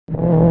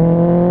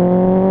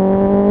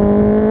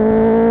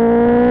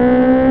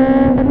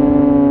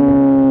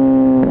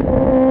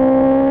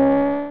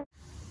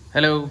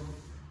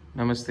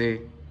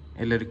Namaste,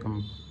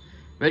 Ellarikam.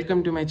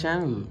 Welcome to my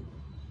channel.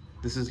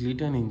 This is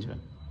Litreninja,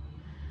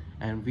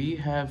 and we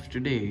have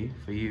today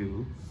for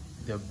you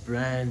the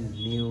brand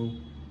new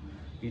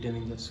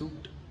Litreninja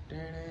suit.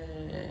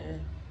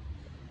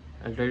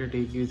 I'll try to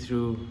take you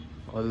through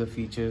all the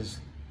features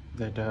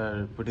that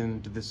are put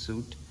into this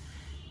suit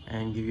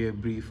and give you a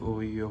brief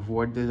overview of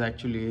what this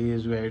actually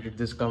is, where did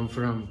this come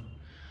from,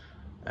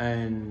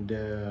 and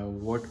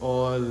what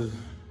all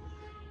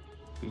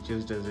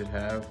features does it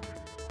have,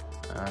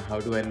 how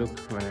do I look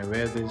when I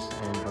wear this,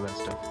 and all that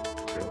stuff.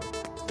 So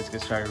let's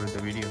get started with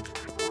the video.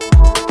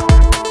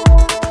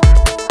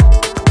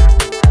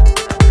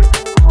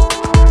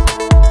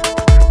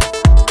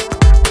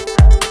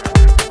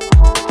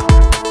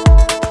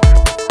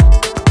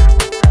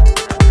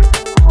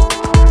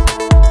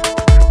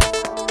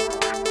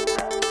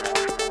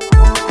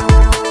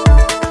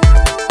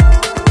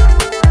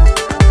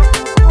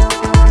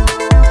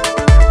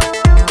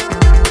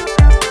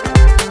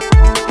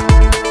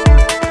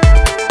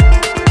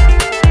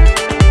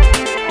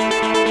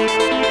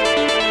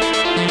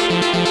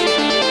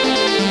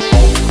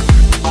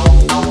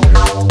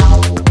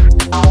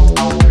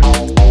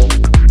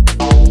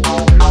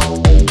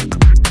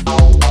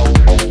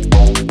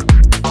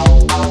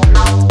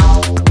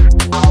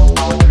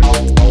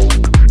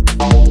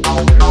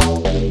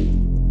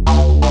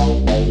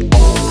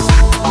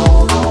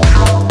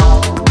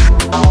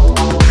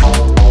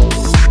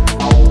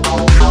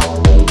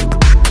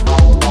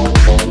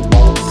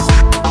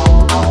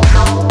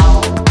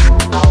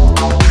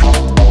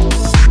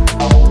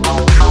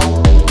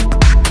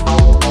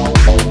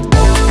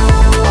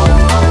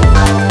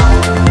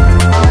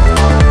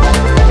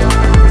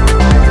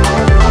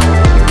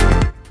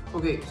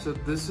 So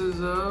this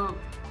is a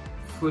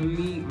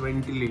fully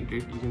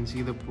ventilated, you can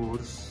see the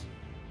pores.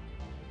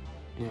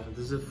 Yeah,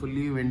 this is a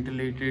fully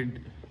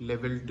ventilated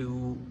level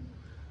 2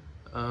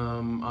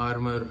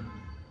 armor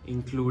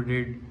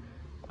included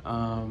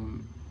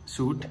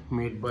suit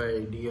made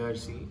by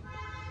DRC.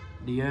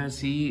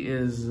 DRC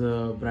is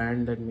a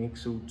brand that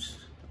makes suits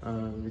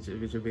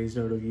which are based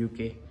out of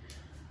UK,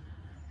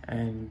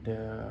 and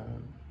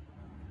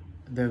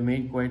they've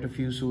made quite a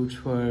few suits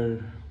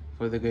for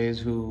the guys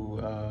who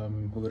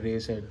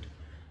race at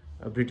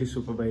British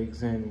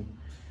superbikes, and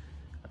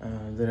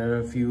there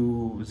are a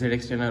few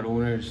ZX10R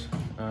owners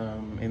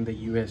in the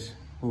US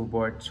who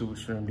bought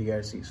suits from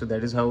DRC. So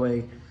that is how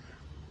I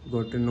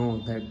got to know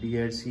that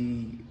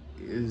DRC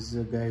is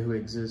a guy who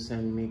exists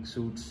and makes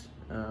suits,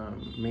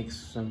 makes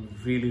some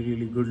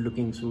really good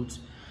looking suits,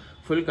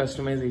 full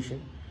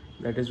customization.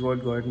 That is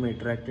what got me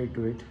attracted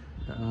to it.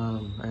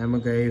 I am a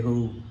guy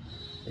who,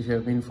 if you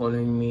have been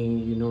following me,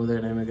 you know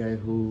that I'm a guy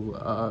who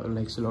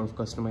likes a lot of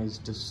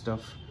customized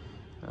stuff.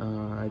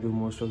 I do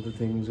most of the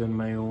things on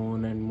my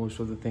own, and most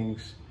of the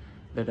things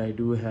that I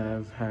do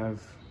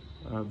have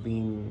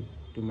been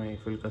to my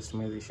full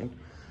customization.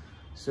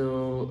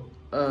 So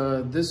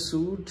this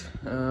suit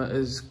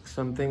is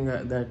something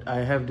that I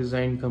have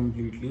designed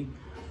completely.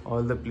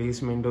 All the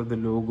placement of the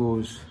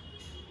logos,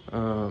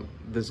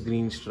 this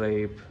green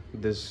stripe,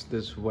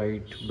 this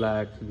white,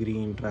 black,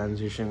 green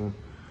transition,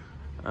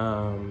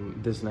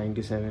 this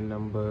 97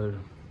 number,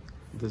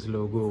 this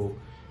logo,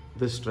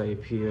 this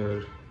stripe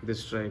here,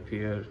 this stripe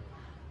here,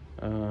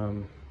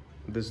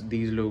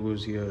 these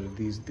logos here,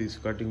 these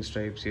cutting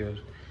stripes here,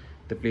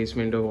 the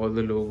placement of all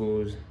the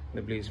logos,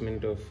 the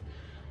placement of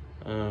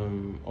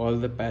all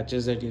the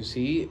patches that you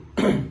see,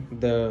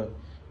 the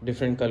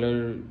different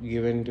color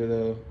given to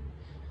the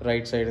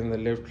right side and the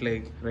left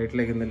leg, right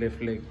leg and the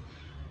left leg,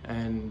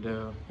 and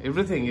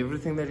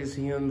everything that you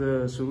see on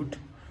the suit,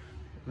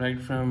 right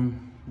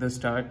from the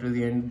start to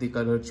the end, the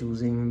color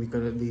choosing, the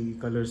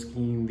color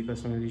scheme, the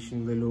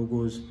customization, the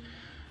logos,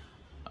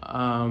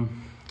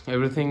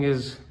 everything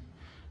is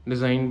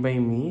designed by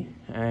me.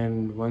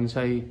 And once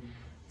I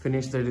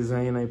finished the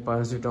design, I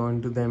passed it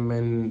on to them,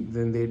 and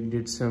then they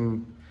did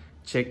some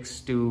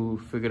checks to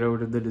figure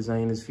out if the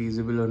design is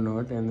feasible or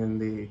not, and then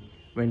they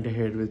went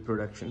ahead with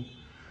production.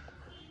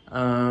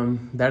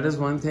 That is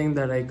one thing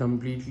that I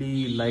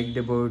completely liked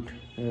about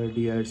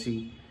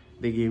DRC.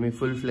 They gave me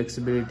full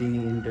flexibility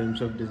in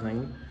terms of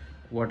design,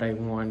 what I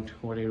want,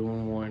 what I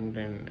don't want,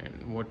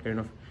 and what kind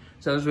of...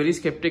 So I was very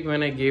skeptic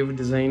when I gave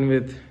design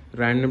with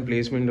random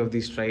placement of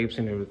these stripes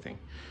and everything.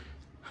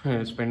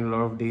 I spent a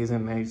lot of days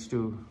and nights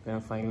to kind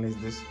of finalize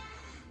this.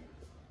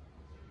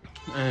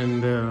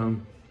 And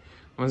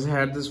once I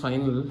had this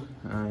final,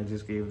 I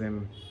just gave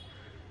them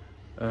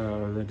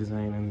the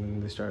design, and then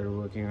they started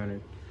working on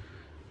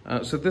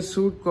it. So this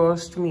suit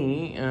cost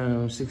me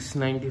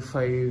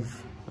 $695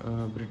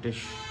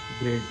 British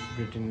Great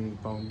Britain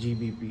pound,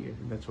 GBP,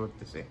 that's what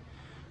they say.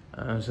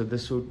 So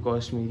this suit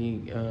cost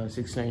me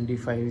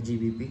 $695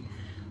 GBP,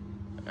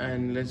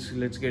 and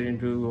let's get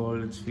into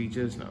all its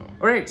features now.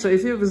 Alright, so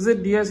if you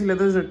visit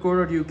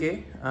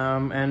drcleathers.co.uk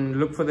and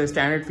look for the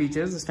standard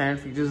features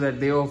that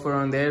they offer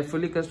on their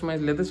fully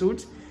customized leather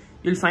suits,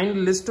 you'll find a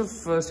list of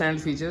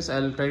standard features.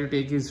 I'll try to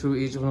take you through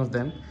each one of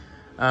them.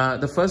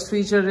 The first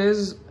feature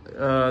is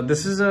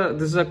this is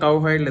a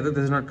cowhide leather.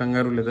 This is not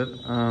kangaroo leather.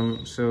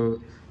 So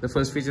the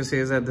first feature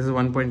says that this is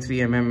 1.3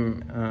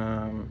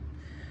 mm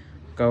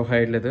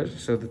cowhide leather.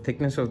 So the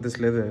thickness of this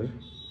leather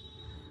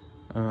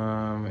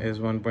is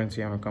 1.3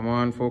 mm. Come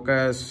on,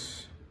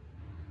 focus.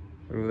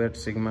 Do that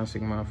sigma,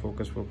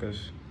 focus.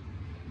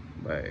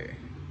 By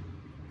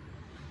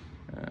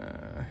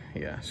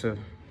yeah. So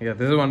yeah,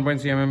 this is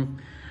 1.3 mm.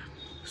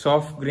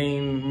 Soft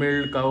grain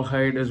milled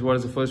cowhide is what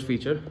is the first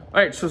feature.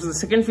 All right, so the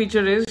second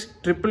feature is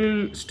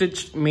triple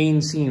stitched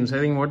main seams. I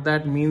think what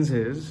that means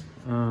is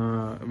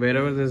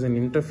wherever there's an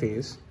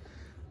interface,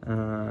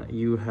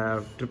 you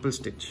have triple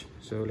stitch.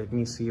 So let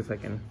me see if I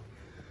can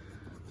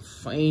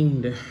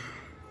find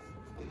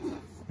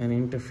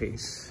an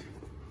interface.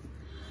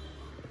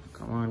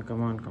 Come on.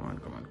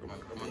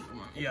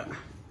 Yeah.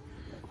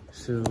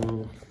 So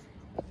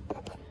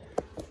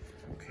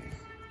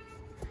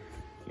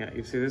yeah,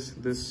 you see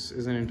this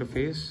is an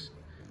interface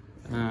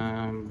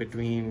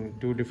between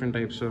two different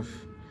types of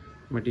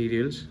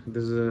materials.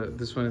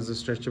 This one is the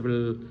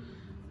stretchable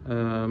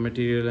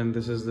material, and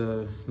this is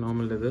the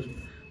normal leather.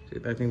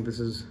 So I think this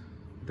is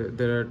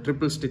there are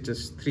triple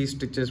stitches, 3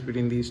 stitches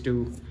between these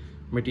two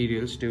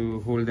materials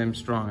to hold them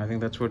strong. I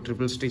think that's what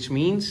triple stitch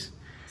means.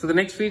 So the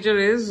next feature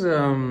is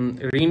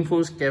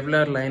reinforced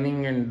Kevlar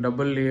lining and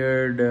double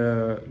layered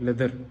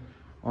leather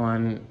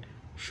on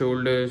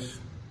shoulders,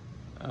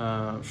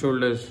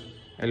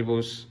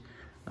 elbows,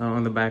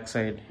 on the back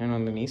side and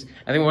on the knees.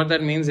 I think what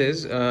that means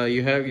is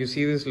you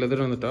see this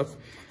leather on the top.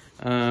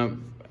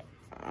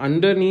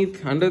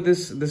 Under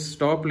this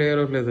top layer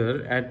of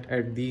leather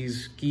at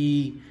these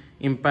key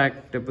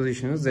impact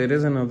positions, there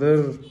is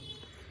another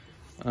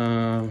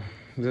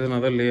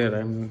layer.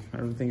 I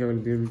don't think I will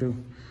be able to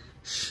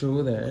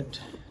show that.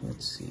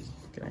 Let's see.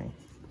 Can I?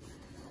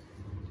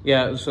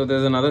 Yeah. So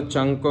there's another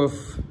chunk of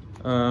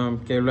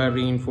Kevlar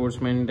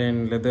reinforcement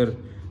and leather.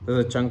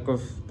 There's a chunk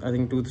of, I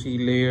think,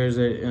 2-3 layers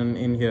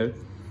in here.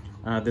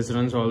 This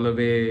runs all the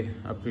way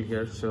up to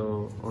here,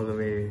 so all the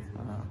way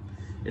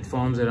it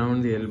forms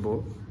around the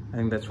elbow. I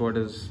think that's what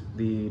is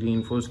the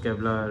reinforced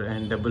Kevlar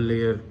and double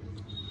layer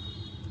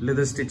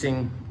leather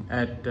stitching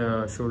at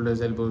shoulders,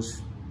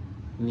 elbows,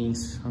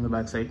 knees on the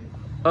back side.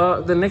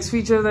 The next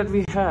feature that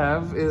we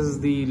have is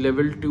the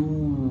level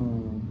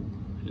 2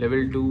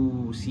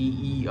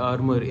 CE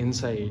armor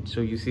inside.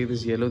 So you see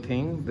this yellow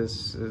thing.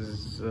 This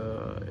is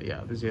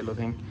this yellow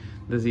thing.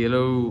 This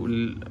yellow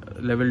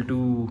level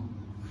 2.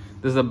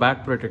 This is the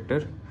back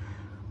protector.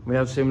 We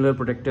have similar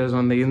protectors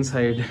on the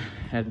inside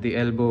at the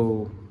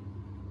elbow,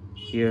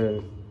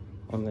 here,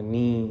 on the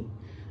knee,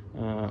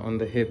 on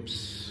the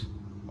hips,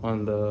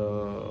 on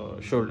the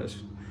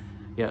shoulders.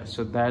 Yeah,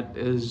 so that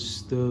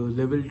is the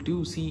level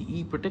 2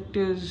 CE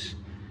protectors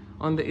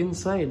on the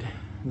inside.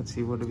 Let's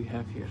see, what do we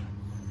have here?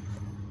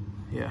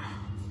 Yeah,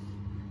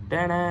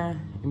 ta-da!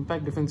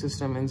 Impact defense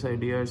system inside,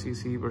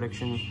 DRCC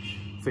protection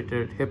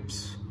fitted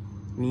hips,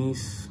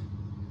 knees,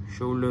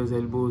 shoulders,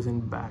 elbows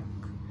and back.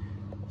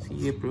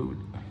 CE approved.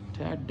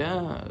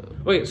 Ta-da!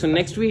 Okay, so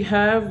next we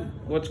have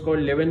what's called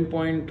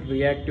 11-point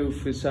reactive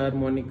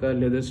fisharmonica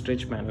leather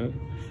stretch panel.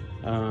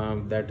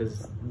 That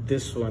is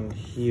this one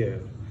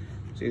here.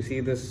 So you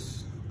see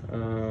this.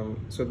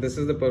 So this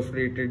is the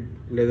perforated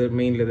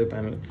main leather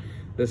panel.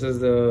 This is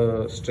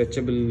the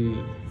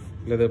stretchable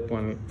leather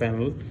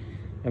panel,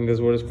 and this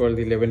is what is called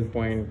the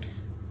 11-point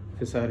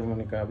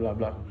fisharmonica, blah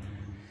blah.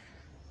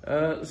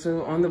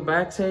 So on the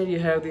back side you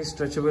have these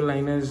stretchable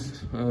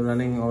liners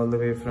running all the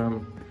way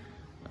from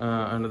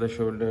under the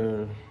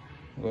shoulder,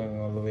 going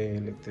all the way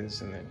like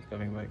this, and then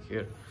coming back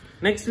here.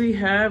 Next we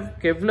have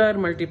Kevlar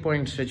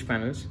multi-point stretch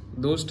panels.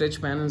 Those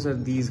stretch panels are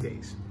these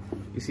guys.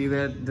 You see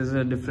that there's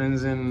a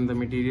difference in the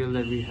material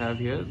that we have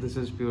here. This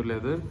is pure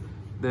leather.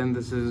 Then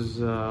this is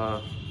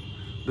what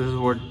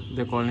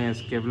they're calling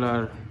as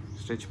Kevlar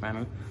stretch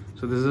panel.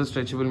 So this is a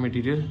stretchable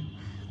material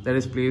that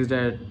is placed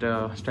at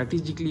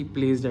strategically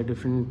placed at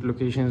different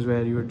locations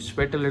where you would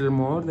sweat a little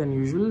more than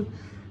usual.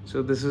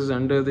 So this is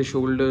under the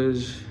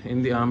shoulders,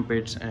 in the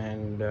armpits,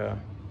 and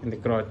in the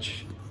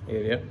crotch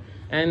area.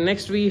 And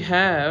next we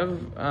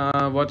have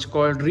what's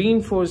called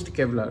reinforced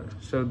Kevlar.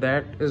 So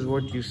that is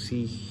what you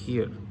see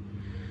here.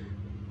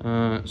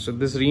 So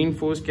this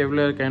reinforced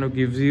Kevlar kind of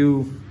gives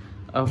you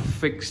a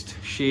fixed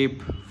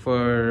shape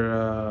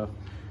for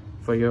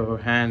your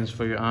hands,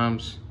 for your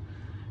arms,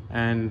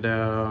 and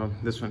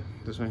this one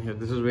here.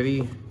 This is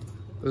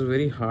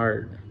very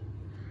hard,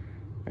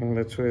 and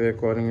that's why they're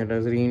calling it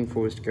as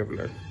reinforced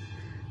Kevlar.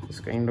 It's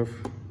kind of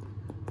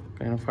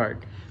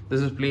hard.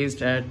 This is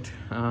placed at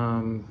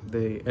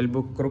the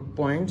elbow crook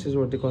points, is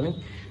what they're calling,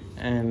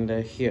 and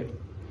here.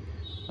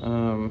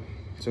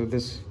 So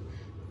this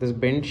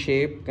bent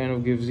shape kind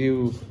of gives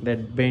you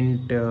that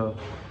bent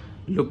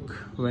look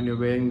when you're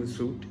wearing the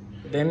suit.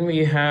 Then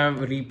we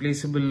have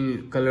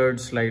replaceable colored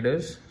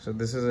sliders. So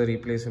this is a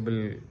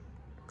replaceable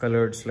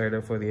colored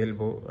slider for the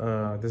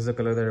elbow. This is the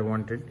color that I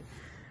wanted.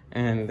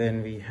 And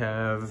then we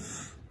have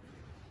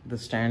the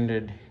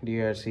standard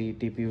DRC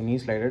TPU knee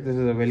slider. This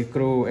is a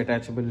Velcro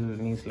attachable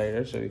knee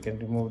slider, so you can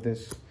remove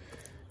this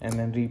and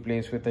then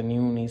replace with a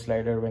new knee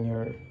slider when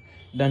you're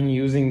done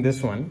using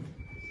this one.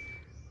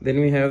 Then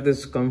we have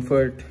this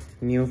comfort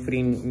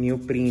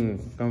neoprene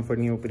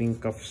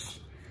cuffs.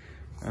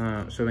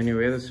 So when you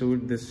wear the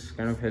suit, this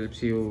kind of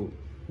helps you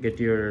get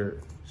your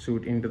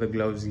suit into the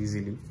gloves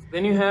easily.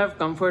 Then you have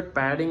comfort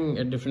padding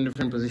at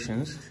different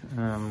positions.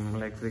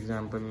 Like for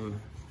example,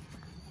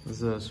 this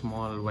is a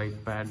small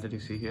white pad that you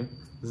see here.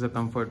 This is a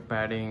comfort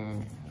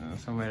padding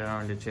somewhere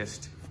around your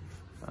chest.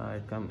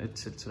 It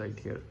sits right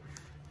here.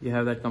 You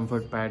have that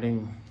comfort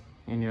padding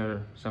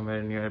in somewhere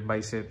in your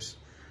biceps,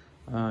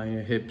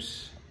 your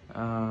hips,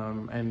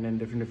 and in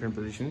different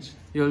positions.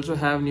 You also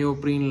have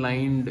neoprene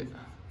lined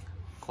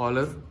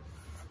collar.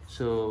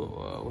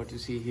 So what you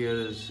see here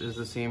is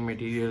the same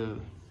material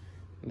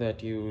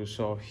that you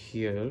saw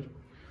here.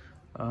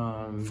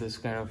 This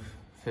kind of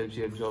helps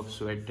you absorb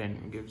sweat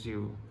and gives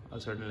you a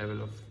certain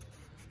level of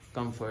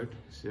comfort.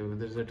 So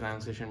there's a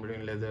transition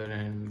between leather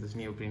and this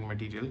neoprene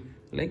material.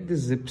 Like the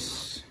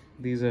zips,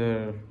 these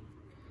are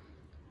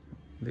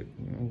the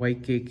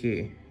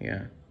YKK,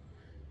 yeah,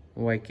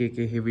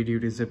 YKK heavy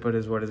duty zipper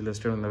is what is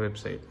listed on the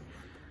website.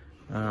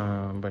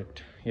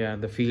 But yeah,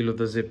 the feel of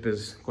the zip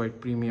is quite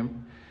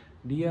premium.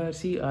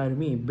 DRC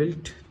Army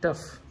built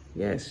tough.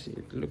 Yes,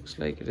 it looks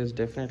like it is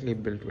definitely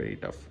built very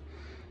tough.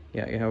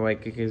 Yeah, you have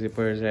YKK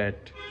zippers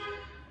at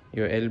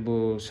your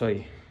elbow,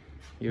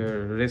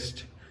 your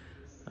wrist,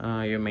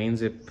 your main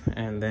zip,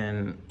 and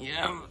then you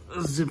have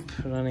a zip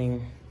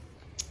running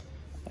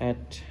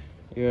at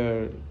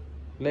your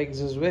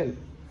legs as well.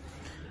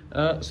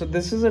 So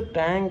this is a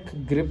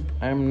tank grip.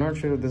 I'm not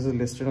sure if this is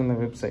listed on the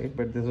website,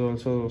 but this is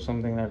also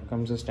something that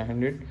comes as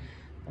standard.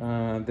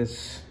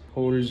 This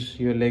holds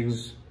your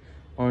legs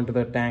onto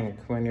the tank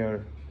when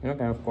you're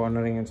kind of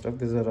cornering and stuff.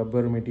 This is a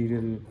rubber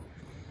material.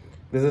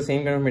 This is the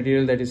same kind of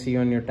material that you see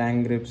on your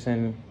tank grips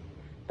and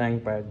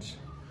tank pads.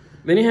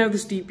 Then you have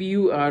this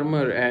TPU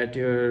armor at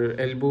your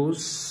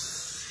elbows,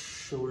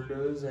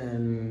 shoulders,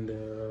 and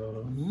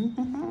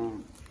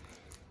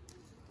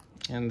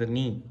the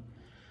knee.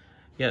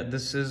 Yeah,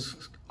 this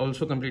is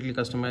also completely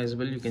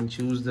customizable. You can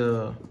choose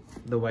the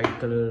white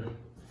color,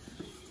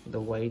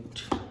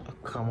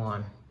 come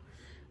on,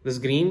 this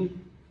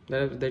green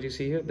that you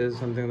see here. This is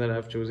something that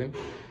I've chosen.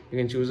 You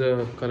can choose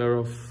a color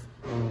of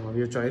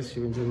your choice.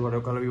 You can choose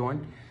whatever color you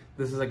want.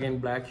 This is again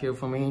black here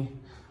for me.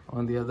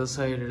 On the other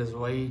side it is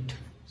white,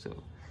 so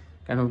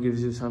kind of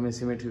gives you some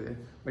asymmetry there.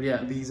 But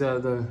yeah, these are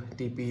the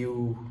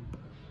TPU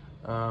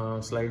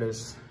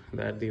sliders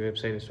that the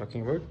website is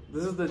talking about.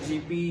 This is the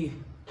GP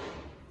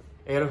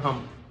air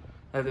hump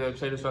that the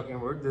website is talking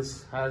about.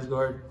 This has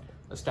got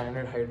a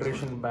standard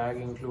hydration bag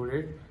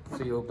included.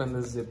 So you open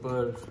the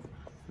zipper,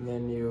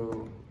 then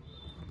you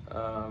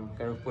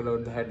kind of pull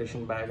out the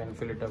hydration bag and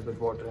fill it up with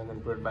water and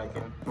then put it back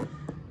in.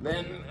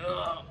 Then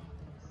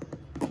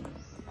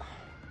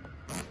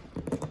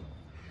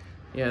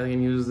yeah, you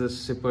can use this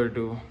zipper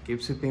to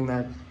keep sipping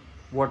that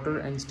water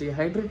and stay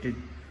hydrated.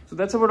 So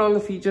that's about all the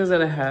features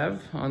that I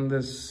have on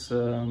this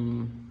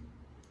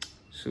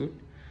suit.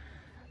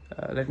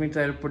 Let me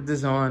try to put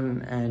this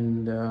on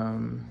and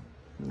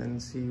then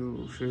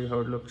show you how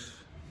it looks.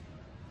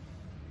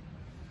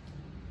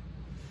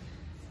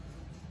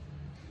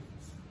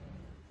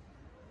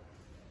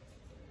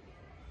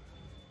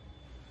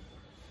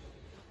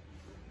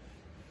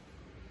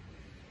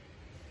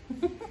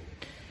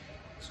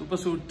 Super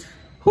suit.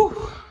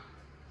 Whew.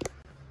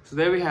 So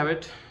there we have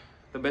it.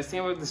 The best thing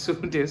about the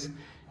suit is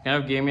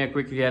kind of gave me a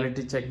quick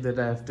reality check that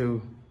I have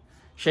to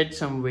shed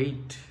some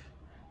weight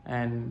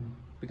and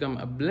become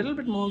a little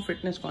bit more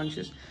fitness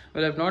conscious.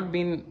 Well, I've not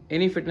been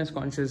any fitness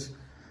conscious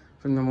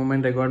from the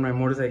moment I got my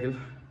motorcycle.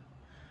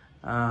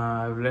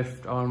 I've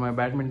left all my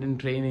badminton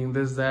training,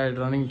 this, that,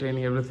 running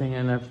training, everything,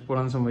 and I've put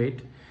on some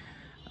weight.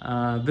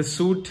 This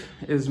suit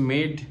is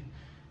made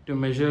to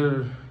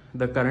measure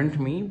the current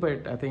me,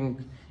 but I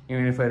think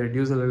even if I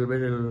reduce a little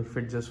bit, it'll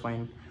fit just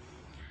fine.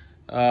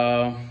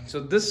 So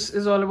this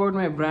is all about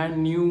my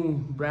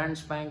brand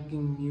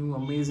spanking new,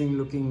 amazing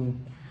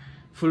looking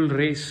full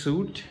race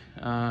suit.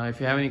 If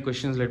you have any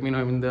questions, let me know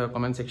in the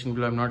comment section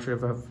below. I'm not sure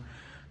if I've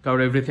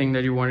covered everything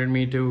that you wanted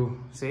me to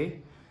say,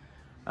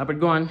 but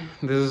go on.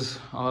 This is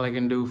all I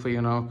can do for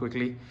you now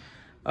quickly.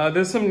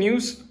 There's some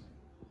news.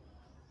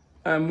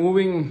 I'm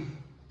moving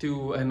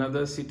to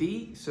another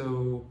city,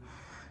 so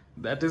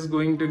that is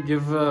going to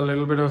give a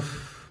little bit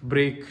of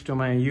break to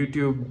my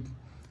YouTube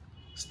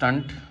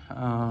stunt.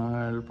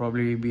 It'll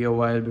probably be a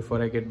while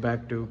before I get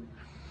back to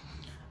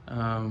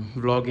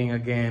vlogging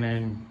again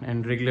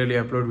and regularly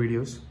upload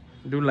videos.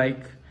 Do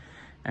like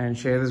and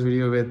share this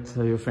video with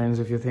your friends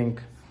if you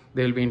think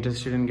they'll be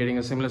interested in getting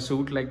a similar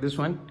suit like this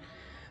one,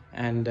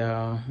 and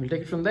we'll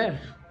take it from there.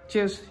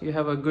 Cheers. You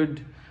have a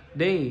good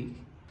day.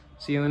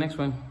 See you in the next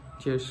one.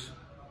 Cheers.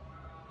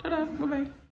 Ta-da. Bye-bye.